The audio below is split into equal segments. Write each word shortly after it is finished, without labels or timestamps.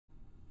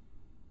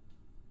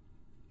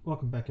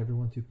Welcome back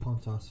everyone to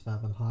Pontos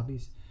Fathom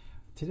Hobbies.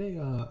 Today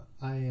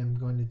I am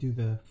going to do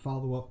the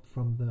follow-up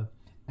from the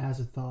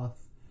Azathoth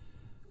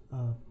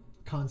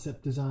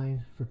concept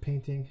design for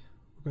painting.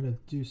 We're going to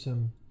do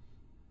some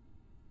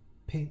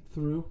paint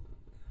through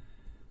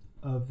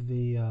of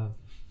the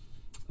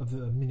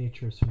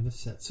miniatures from this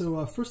set.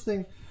 So first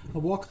thing, I'll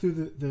walk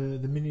through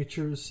the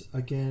miniatures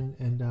again,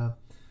 and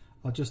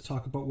I'll just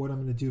talk about what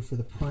I'm going to do for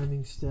the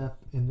priming step,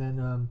 and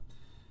then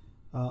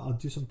I'll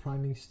do some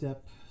priming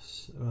steps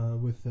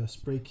with a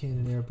spray can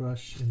and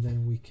airbrush, and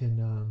then we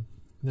can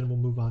then we'll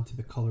move on to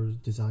the color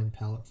design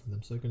palette for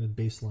them. So I'm going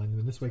to baseline them,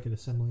 and this way I can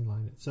assembly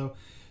line it. So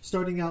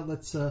starting out,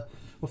 let's well,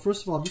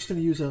 first of all, I'm just going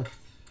to use a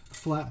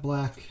flat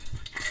black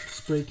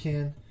spray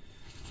can,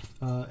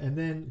 and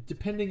then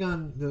depending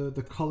on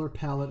the color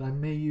palette, I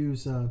may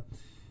use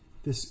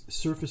this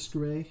surface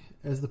gray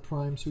as the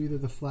prime, so either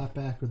the flat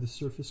back or the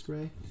surface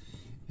gray,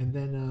 and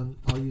then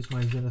I'll use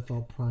my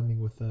Azathoth priming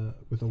with a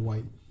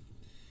white.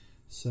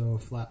 So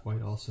flat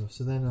white also.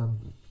 So then,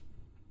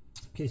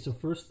 okay. So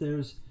first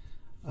there's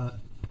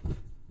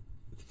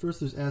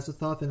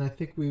Azathoth, and I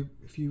think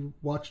if you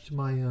watched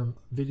my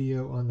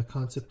video on the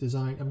concept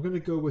design, I'm going to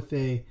go with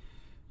a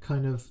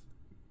kind of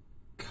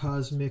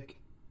cosmic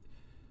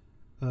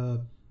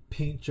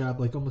paint job,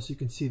 like almost you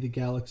can see the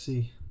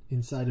galaxy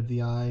inside of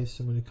the eyes.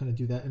 So I'm going to kind of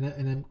do that,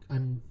 and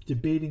I'm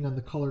debating on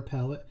the color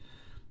palette,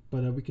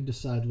 but we can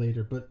decide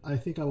later. But I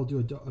think I will do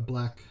a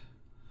black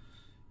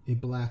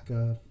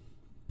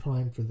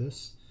prime for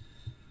this.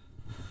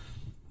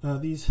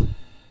 These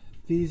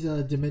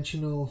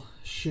dimensional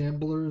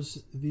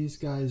shamblers, these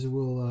guys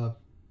will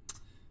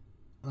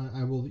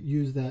I will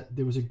use that.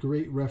 There was a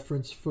great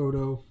reference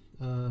photo,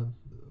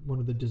 one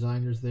of the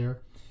designers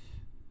there.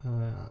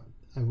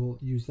 I will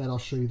use that. I'll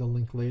show you the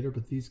link later,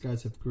 but these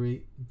guys have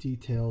great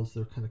details.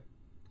 They're kind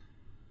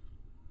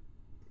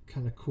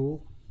of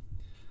cool.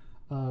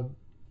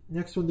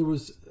 Next one, there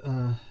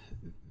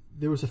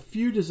was a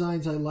few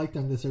designs I liked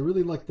on this. I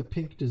really liked the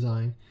pink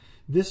design.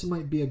 This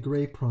might be a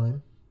gray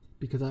prime,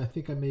 because I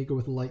think I may go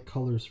with light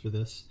colors for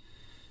this.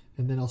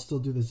 And then I'll still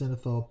do the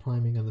Azathoth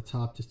priming on the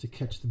top just to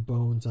catch the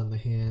bones on the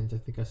hands. I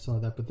think I saw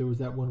that. But there was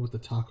that one with the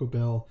Taco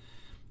Bell.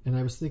 And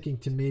I was thinking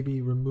to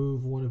maybe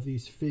remove one of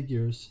these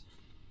figures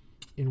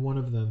in one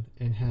of them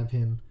and have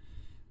him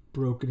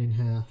broken in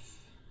half,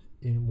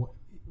 in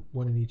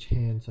one in each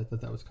hand. So I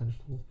thought that was kind of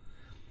cool.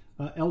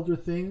 Elder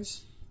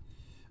Things.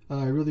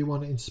 I really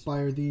want to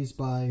inspire these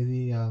by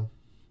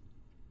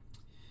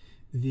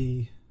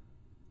the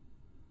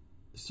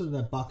sort of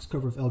that box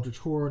cover of Eldritch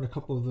Horror and a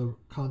couple of the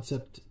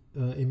concept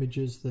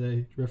images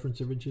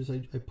reference images I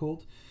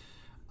pulled.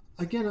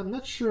 Again, I'm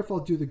not sure if I'll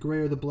do the gray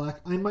or the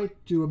black. I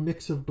might do a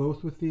mix of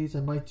both with these.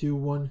 I might do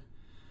one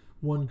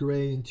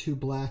gray and two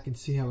black and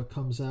see how it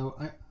comes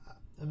out.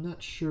 I'm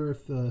not sure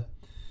if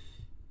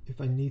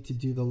I need to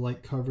do the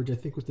light coverage. I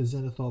think with the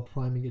Azathoth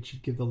priming, it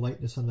should give the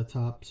lightness on the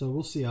top. So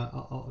we'll see.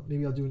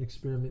 Maybe I'll do an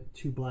experiment,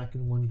 two black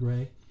and one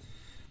gray.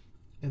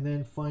 And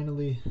then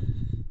finally,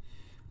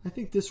 I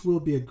think this will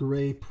be a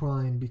gray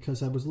prime,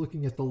 because I was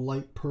looking at the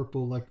light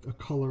purple, like a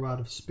color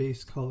out of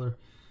space color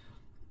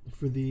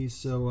for these.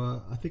 So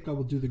I think I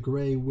will do the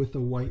gray with a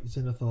white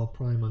Azathoth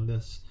prime on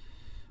this,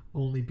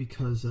 only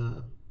because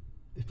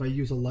if I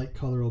use a light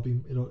color,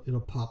 it'll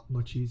pop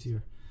much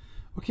easier.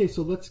 Okay,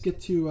 so let's get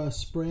to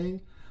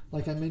spraying.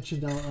 Like I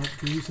mentioned, I'll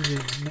be using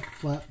the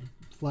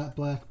flat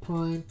black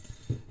prime,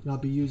 and I'll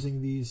be using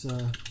these.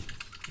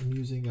 I'm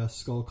using a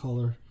skull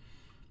color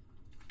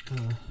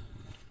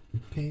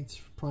paints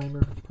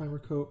primer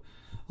coat.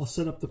 I'll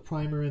set up the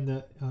primer in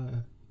the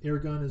air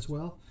gun as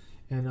well,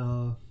 and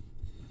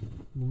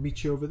we'll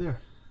meet you over there.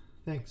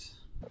 Thanks.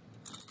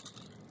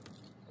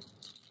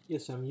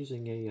 Yes, I'm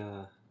using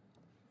a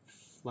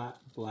flat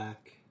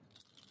black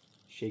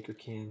shaker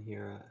can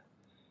here.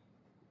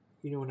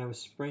 You know, when I was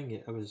spraying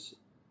it, I was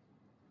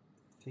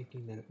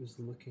thinking that it was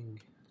looking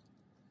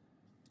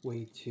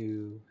way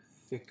too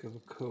thick of a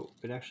coat,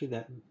 but actually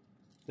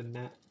the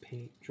matte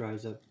paint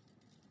dries up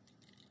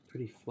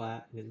pretty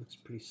flat and it looks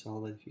pretty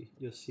solid.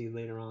 You'll see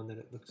later on that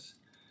it looks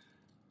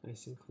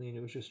nice and clean.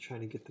 It was just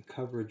trying to get the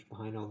coverage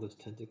behind all those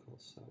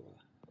tentacles. So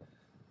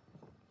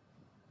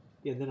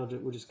yeah, and then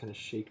we'll just kind of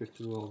shaker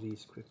through all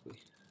these quickly.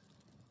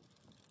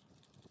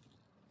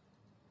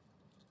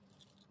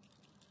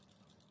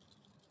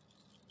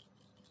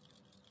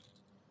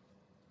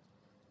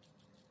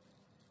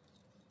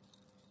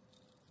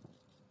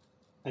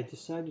 I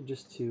decided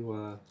just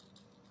to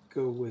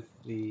go with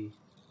the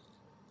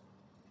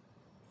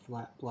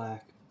flat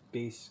black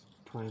base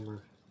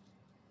primer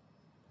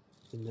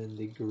and then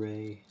the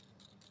gray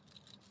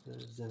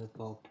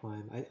Azathoth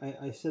prime.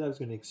 I said I was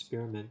going to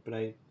experiment, but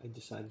I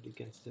decided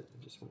against it.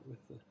 I just went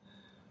with the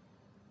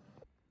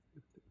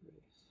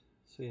grays.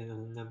 So yeah,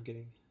 now I'm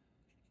getting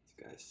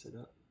these guys set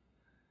up.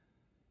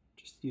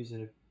 Just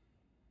using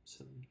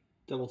some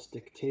double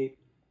stick tape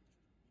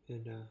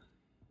and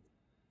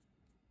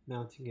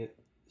mounting it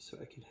so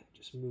I can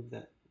just move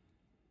that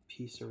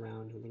piece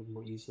around a little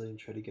more easily and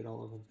try to get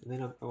all of them. And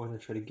then I want to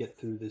try to get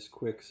through this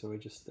quick, so I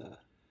just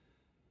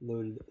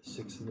loaded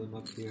 6 of them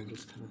up here and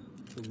just kind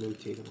of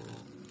rotate them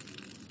around.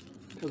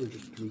 Coverage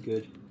is pretty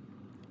good.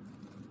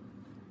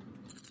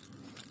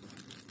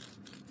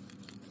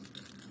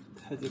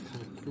 Had to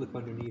kind of flip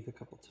underneath a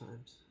couple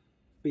times.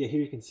 But yeah,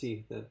 here you can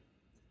see the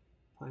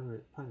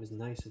primer is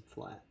nice and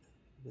flat.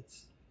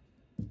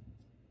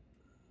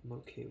 I'm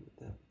okay with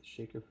that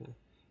shaker pen.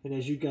 And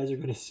as you guys are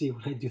going to see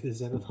when I do the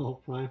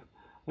Azathoth prime,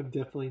 I'm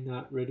definitely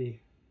not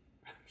ready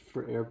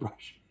for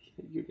airbrush.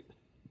 You're gonna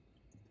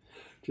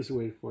just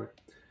wait for it.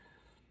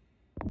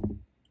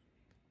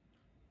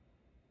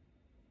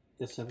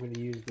 Yes, I'm going to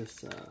use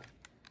this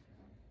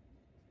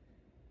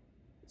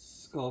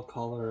skull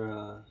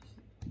color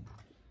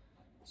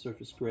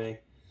surface gray,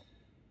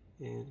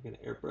 and I'm going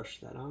to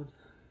airbrush that on.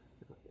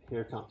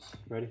 Here it comes.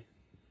 Ready?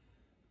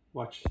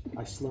 Watch.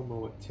 I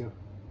slow-mo it too.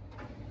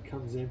 It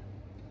comes in.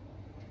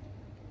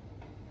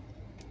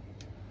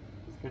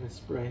 It's going to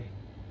spray.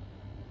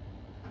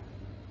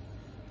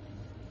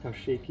 How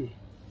shaky.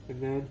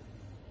 And then,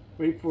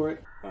 wait for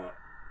it.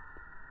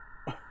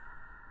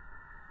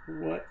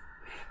 What?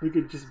 Look,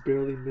 it just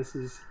barely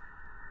misses.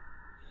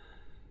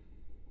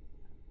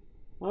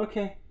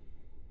 Okay.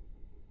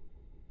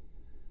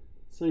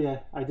 So yeah,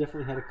 I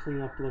definitely had to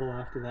clean up a little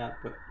after that,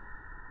 but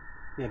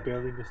yeah,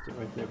 barely missed it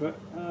right there. But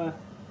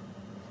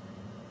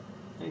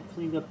I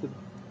cleaned up the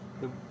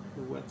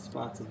wet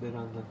spots a bit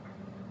on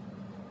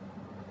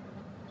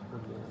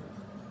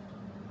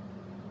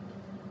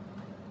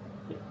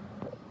the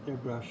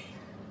airbrush,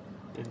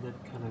 and then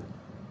kind of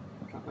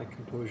got my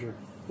composure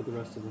for the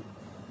rest of it.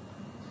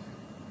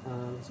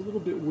 It's a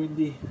little bit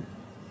windy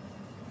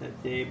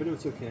that day, but it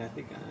was okay. I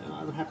think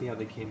I'm happy how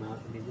they came out.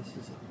 I mean, this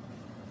is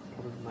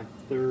probably my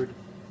 3rd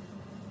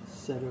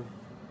set of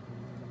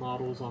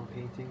models on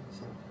painting,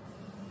 so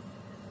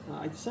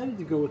I decided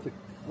to go with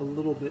a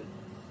little bit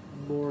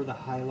more of the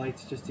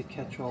highlights just to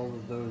catch all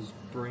of those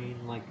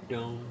brain-like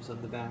domes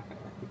on the back.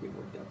 I think it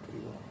worked out pretty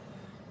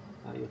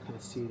well. You'll kind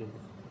of see it in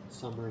the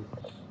summary.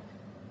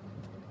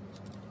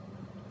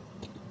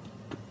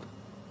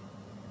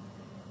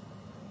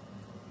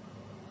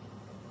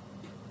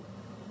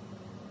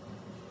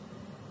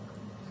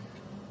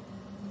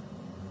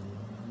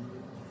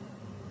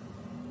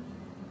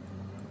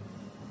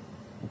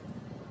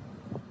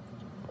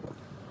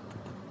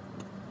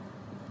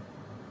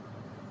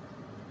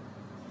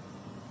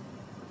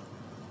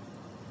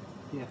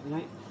 Yeah,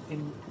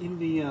 and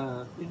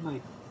in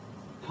my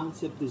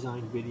concept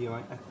design video,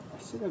 I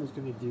said I was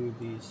going to do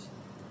these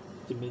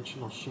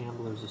dimensional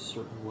shamblers a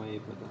certain way,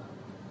 but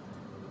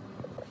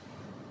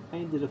I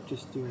ended up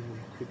just doing them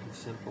quick and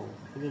simple.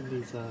 And then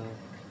these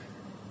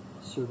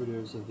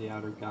servitors of the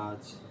outer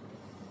gods,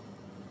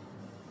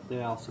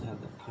 they also have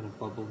that kind of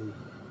bubbly.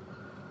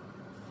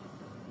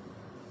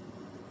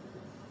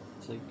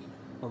 It's like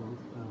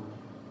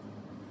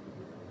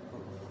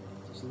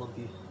this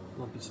lumpy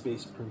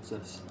space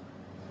princess.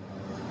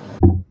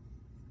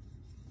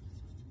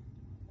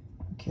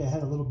 Okay, I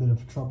had a little bit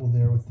of trouble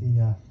there with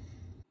the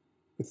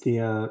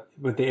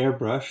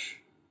airbrush.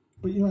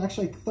 But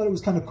actually, I thought it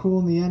was kind of cool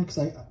in the end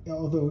because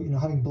although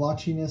having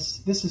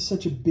blotchiness, this is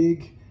such a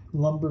big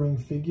lumbering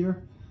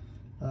figure.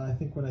 I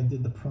think when I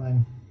did the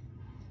prime,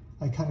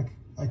 I kind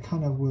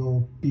of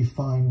will be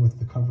fine with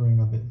the covering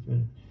of it,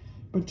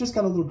 but just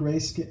got a little gray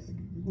skin,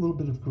 a little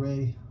bit of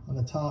gray on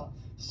the top.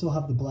 Still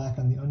have the black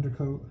on the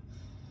undercoat,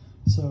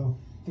 so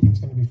I think it's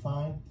going to be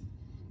fine.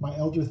 My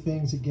elder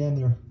things, again,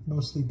 they're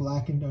mostly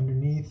blackened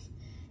underneath,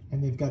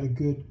 and they've got a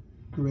good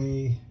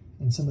gray,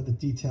 and some of the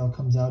detail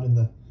comes out in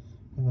the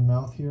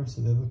mouth here,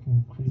 so they're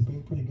looking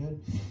pretty good.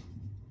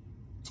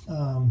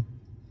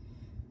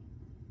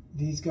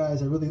 These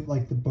guys, I really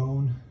like the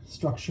bone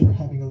structure,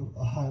 having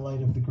a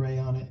highlight of the gray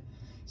on it,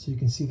 so you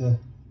can see the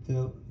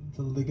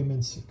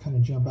ligaments kind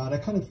of jump out. I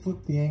kind of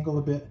flipped the angle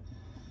a bit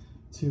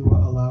to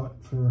allow it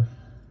for.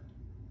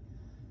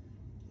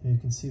 You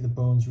can see the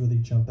bones really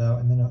jump out,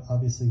 and then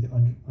obviously the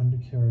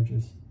undercarriage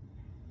is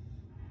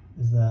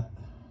that.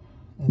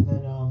 And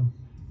then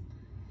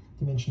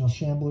dimensional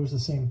shamblers, the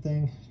same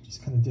thing.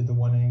 Just kind of did the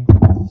one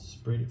angle,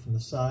 sprayed it from the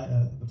side,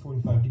 the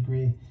 45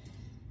 degree,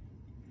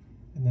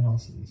 and then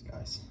also these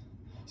guys.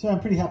 So I'm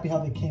pretty happy how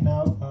they came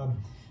out.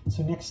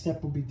 So next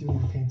step will be doing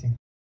the painting.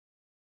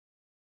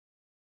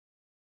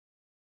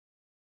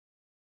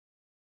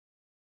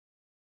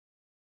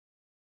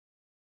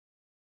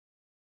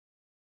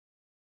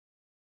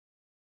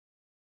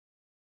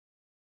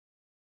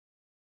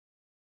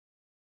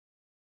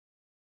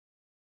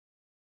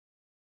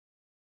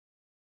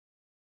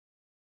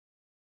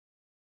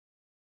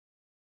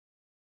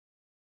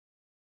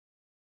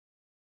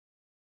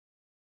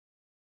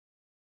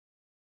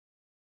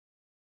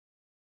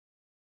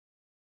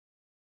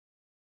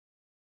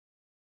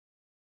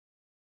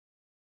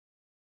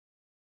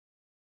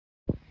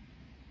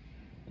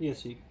 Yeah,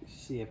 so you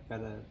see I've got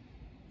a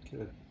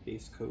kind of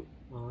base coat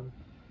on.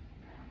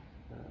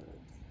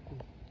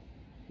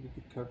 Pretty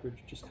good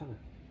coverage, just kind of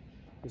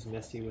was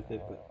messy with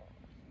it, but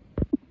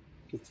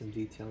get some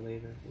detail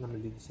later. And I'm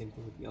going to do the same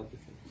thing with the other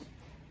things.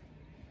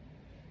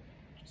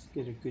 Just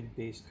get a good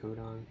base coat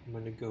on. I'm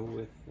going to go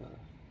with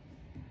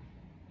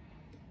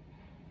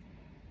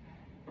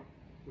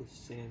with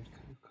sand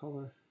kind of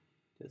color,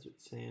 desert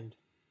sand.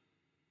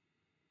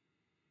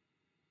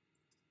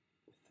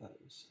 I thought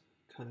it was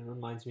kind of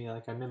reminds me,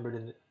 like I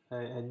remembered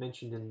I had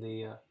mentioned in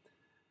the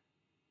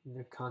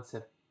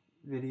concept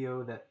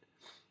video that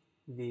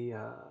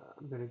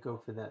I'm gonna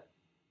go for that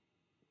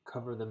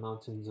Cover the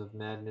Mountains of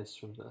Madness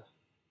from the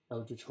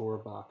Eldritch Horror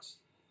box.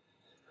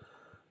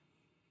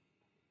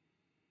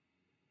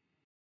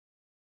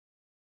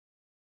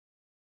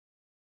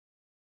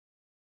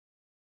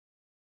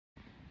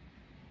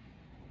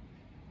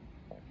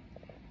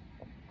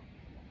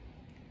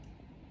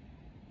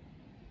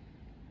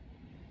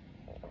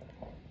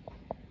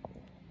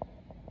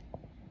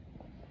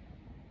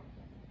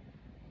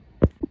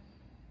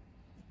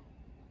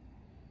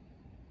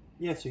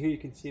 Yeah, so here you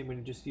can see I'm going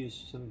to just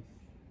use some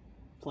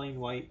plain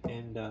white,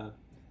 and I'm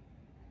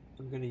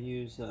going to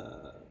use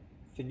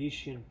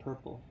Phoenician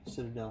purple,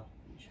 Citadel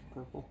Phoenician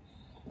purple.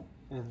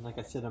 And like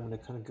I said, I'm going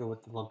to kind of go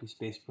with the Lumpy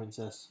Space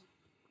Princess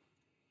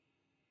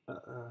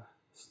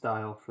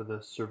style for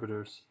the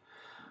servitors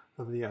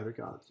of the Outer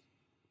Gods.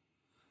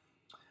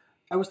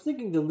 I was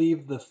thinking to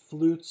leave the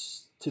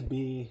flutes to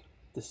be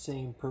the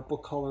same purple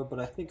color, but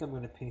I think I'm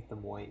going to paint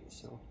them white,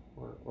 so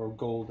or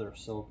gold or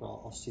silver.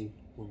 I'll see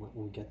when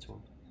we get to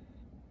them.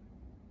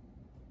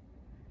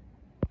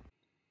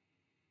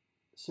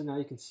 So now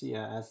you can see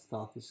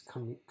Azathoth is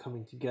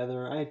coming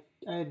together. I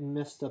had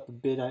messed up a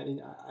bit.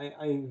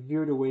 I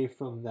veered away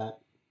from that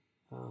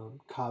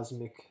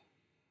cosmic.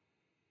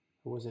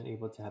 I wasn't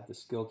able to have the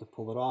skill to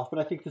pull it off, but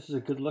I think this is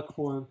a good look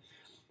for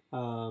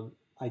him.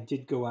 I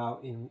did go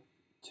out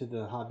to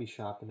the hobby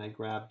shop and I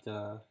grabbed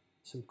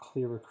some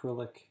clear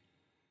acrylic,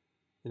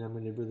 and I'm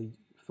going to really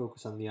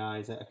focus on the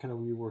eyes. I kind of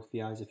reworked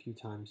the eyes a few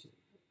times.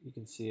 You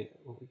can see it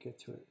when we get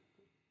to it.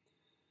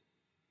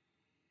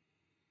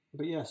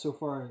 But yeah, so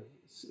far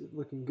it's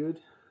looking good.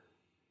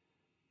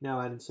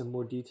 Now adding some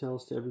more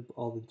details to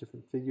all the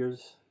different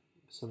figures,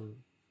 some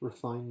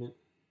refinement.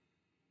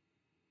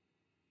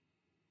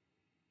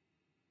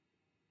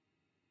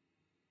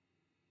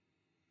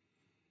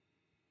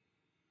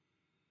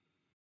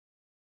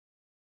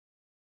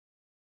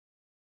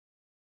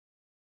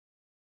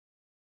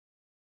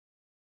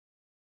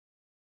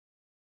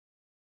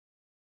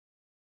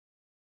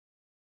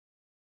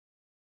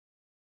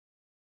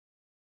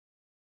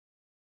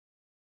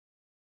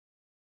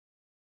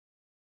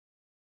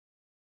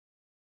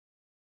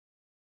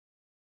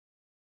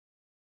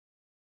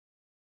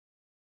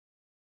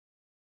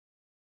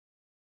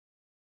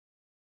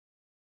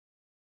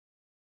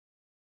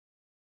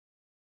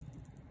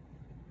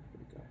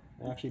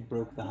 I actually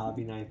broke the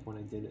hobby knife when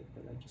I did it,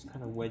 but I just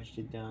kind of wedged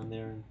it down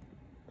there and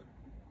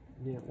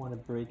didn't want to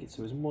break it, so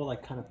it was more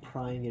like kind of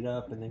prying it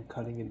up and then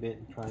cutting a bit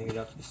and prying it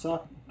up. The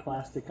soft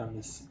plastic on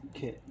this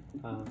kit,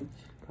 on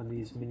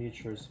these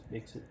miniatures,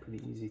 makes it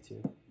pretty easy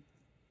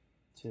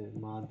to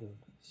mod them.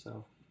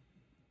 So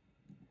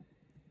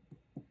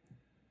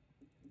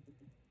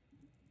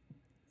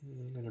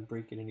I'm gonna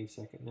break it any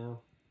second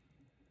now.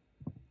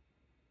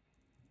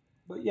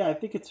 But yeah, I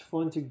think it's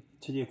fun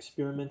to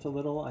experiment a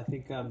little. I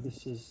think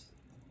this is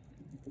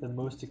the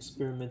most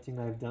experimenting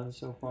I've done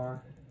so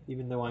far,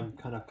 even though I'm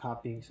kind of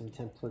copying some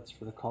templates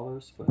for the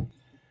colors, but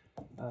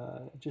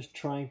just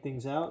trying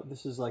things out.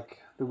 This is like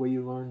the way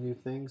you learn new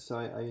things, so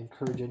I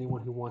encourage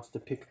anyone who wants to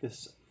pick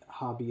this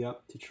hobby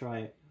up to try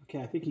it.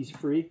 Okay, I think he's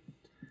free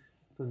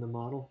from the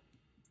model,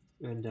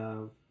 and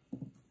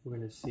we're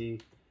going to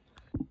see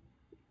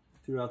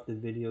throughout the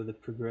video the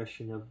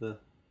progression of the,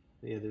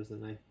 yeah, there's the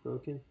knife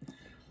broken,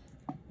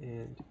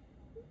 and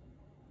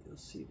you'll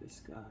see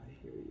this guy,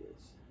 here he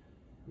is.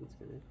 He's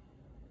going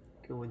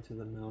to go into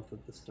the mouth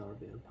of the star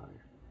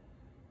vampire.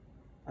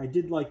 I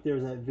did like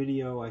there's that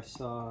video I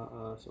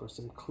saw, or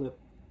some clip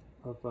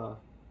of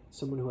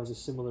someone who has a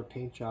similar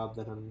paint job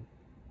that I'm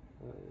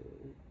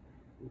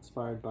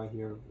inspired by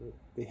here.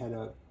 They had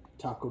a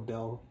Taco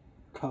Bell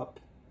cup.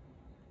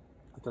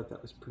 I thought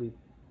that was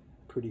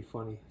pretty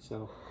funny.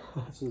 So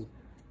this is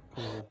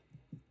kind of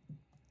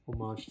a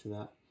homage to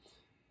that.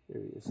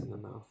 There he is in the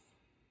mouth.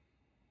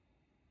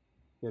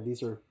 Yeah,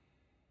 these are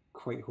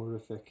quite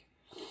horrific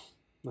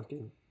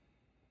looking.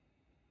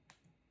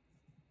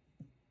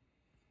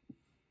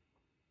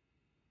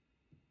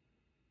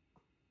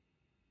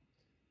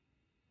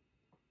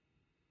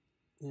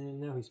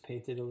 And now he's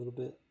painted a little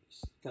bit.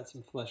 He's got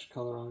some flesh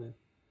color on him.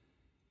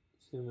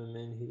 Zoom him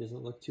in. He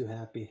doesn't look too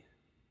happy.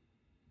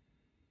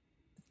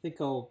 I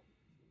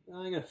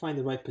gotta find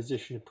the right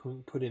position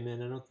to put him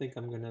in. I don't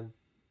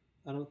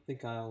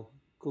think I'll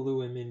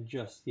glue him in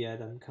just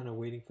yet. I'm kind of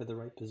waiting for the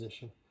right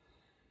position.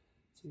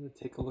 So I'm gonna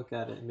take a look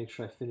at it and make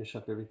sure I finish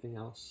up everything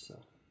else.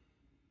 So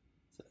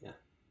yeah.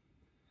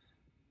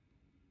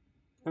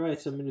 All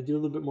right, so I'm gonna do a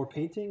little bit more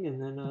painting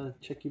and then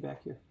check you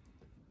back here.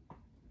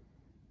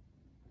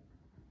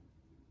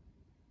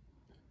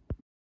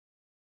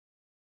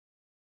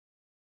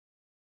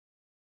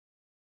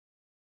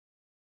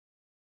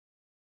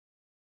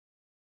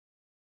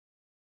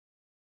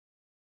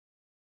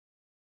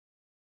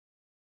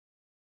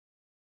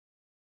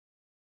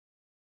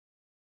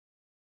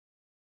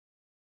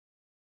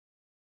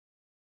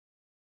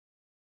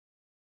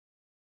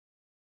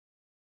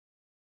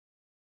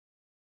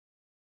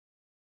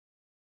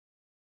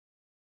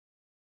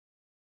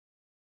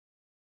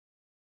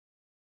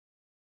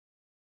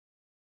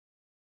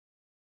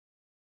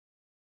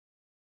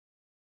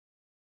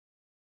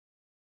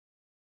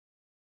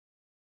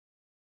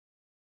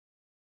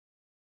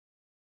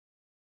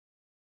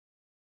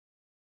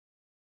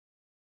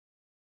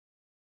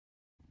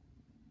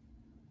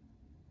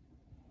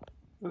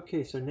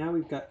 Okay, so now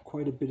we've got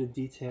quite a bit of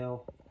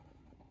detail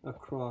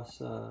across.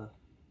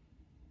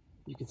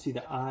 You can see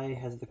the eye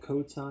has the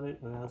coats on it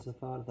of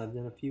Azathoth. I've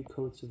done a few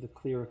coats of the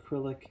clear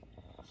acrylic.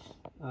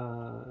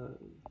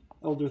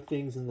 Elder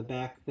things in the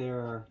back there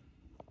are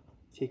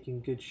taking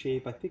good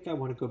shape. I think I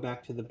want to go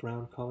back to the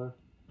brown color.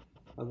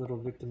 A little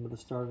victim of the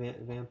star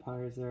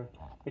vampires there.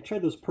 I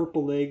tried those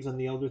purple legs on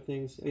the elder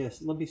things.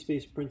 Yes, Lumpy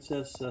Space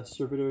Princess,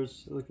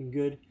 Servitors looking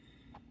good.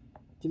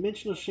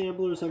 Dimensional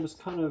Shamblers, I was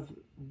kind of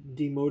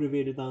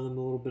demotivated on them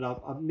a little bit.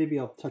 Maybe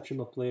I'll touch them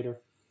up later.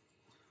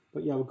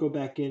 But yeah, we'll go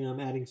back in. I'm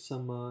adding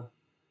some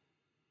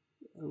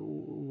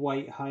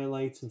white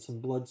highlights and some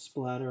blood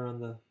splatter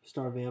on the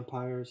star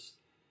vampires.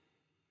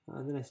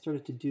 And then I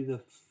started to do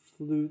the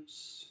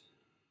flutes.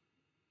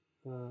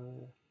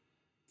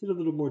 Did a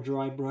little more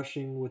dry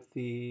brushing with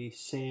the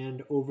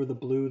sand over the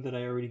blue that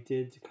I already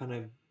did to kind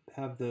of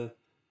have the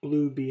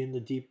blue be in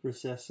the deep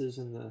recesses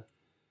and the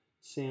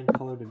sand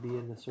color to be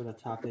in the sort of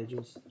top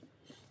edges.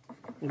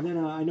 And then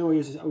I know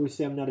I always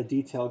say I'm not a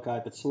detail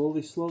guy, but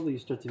slowly you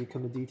start to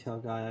become a detail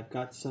guy. I've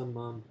got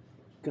some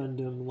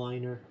Gundam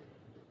liner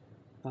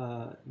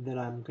that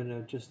I'm going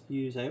to just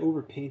use. I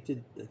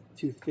overpainted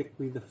too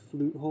thickly the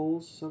flute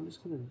holes, so I'm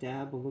just going to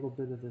dab a little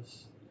bit of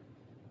this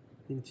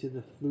into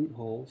the flute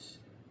holes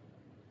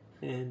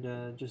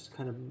and just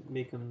kind of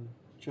make them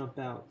jump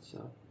out.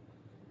 So,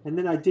 and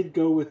then I did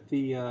go with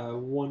the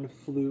one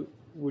flute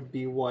would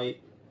be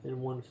white and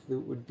one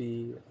flute would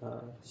be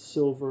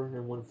silver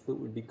and one flute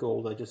would be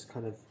gold. I just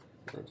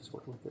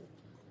went with it.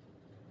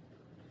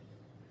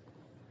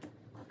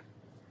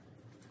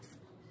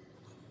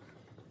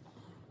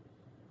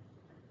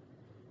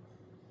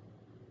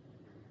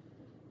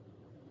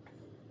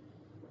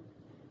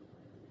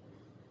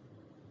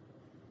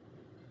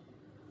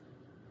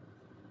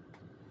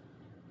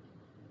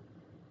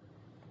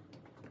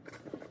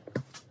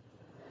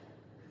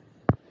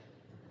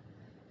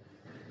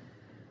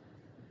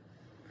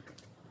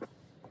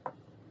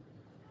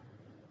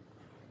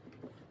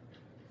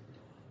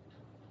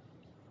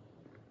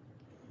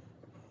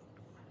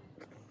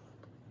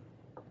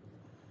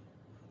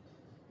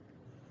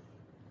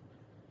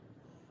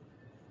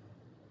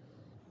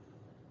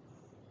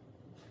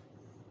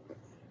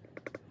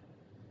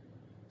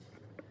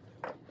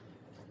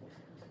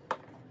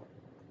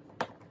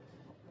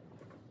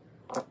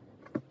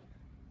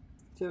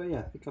 So yeah,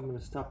 I think I'm going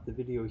to stop the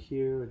video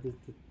here. The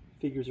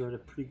figures are in a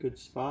pretty good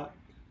spot.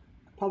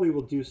 I probably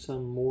will do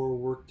some more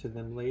work to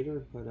them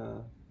later,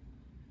 but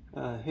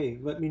hey,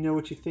 let me know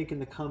what you think in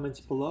the comments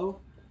below.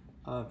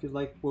 If you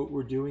like what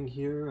we're doing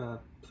here,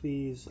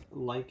 please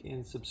like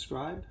and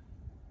subscribe.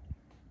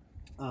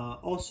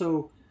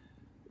 Also,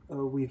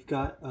 we've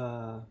got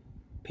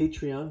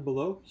Patreon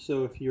below,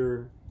 so if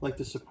you're like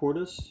to support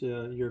us,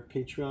 your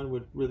Patreon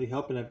would really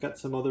help. And I've got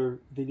some other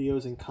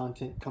videos and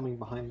content coming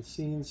behind the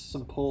scenes,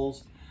 some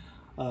polls,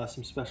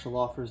 some special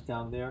offers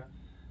down there.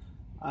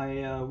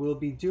 I will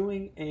be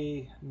doing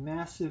a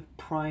massive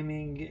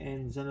priming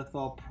and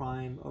Zenithal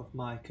prime of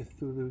my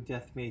Cthulhu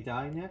Death May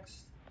Die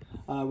next.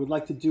 I would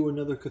like to do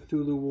another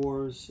Cthulhu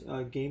Wars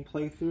game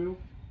playthrough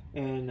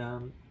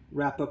and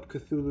wrap up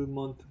Cthulhu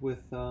month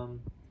with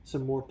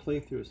some more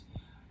playthroughs.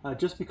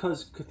 Just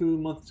because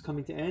Cthulhu month is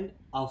coming to end,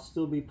 I'll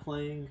still be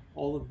playing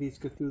all of these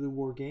Cthulhu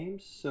War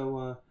games,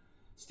 so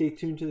stay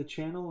tuned to the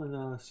channel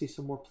and see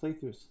some more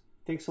playthroughs.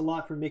 Thanks a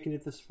lot for making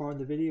it this far in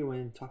the video,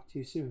 and talk to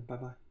you soon.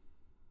 Bye-bye.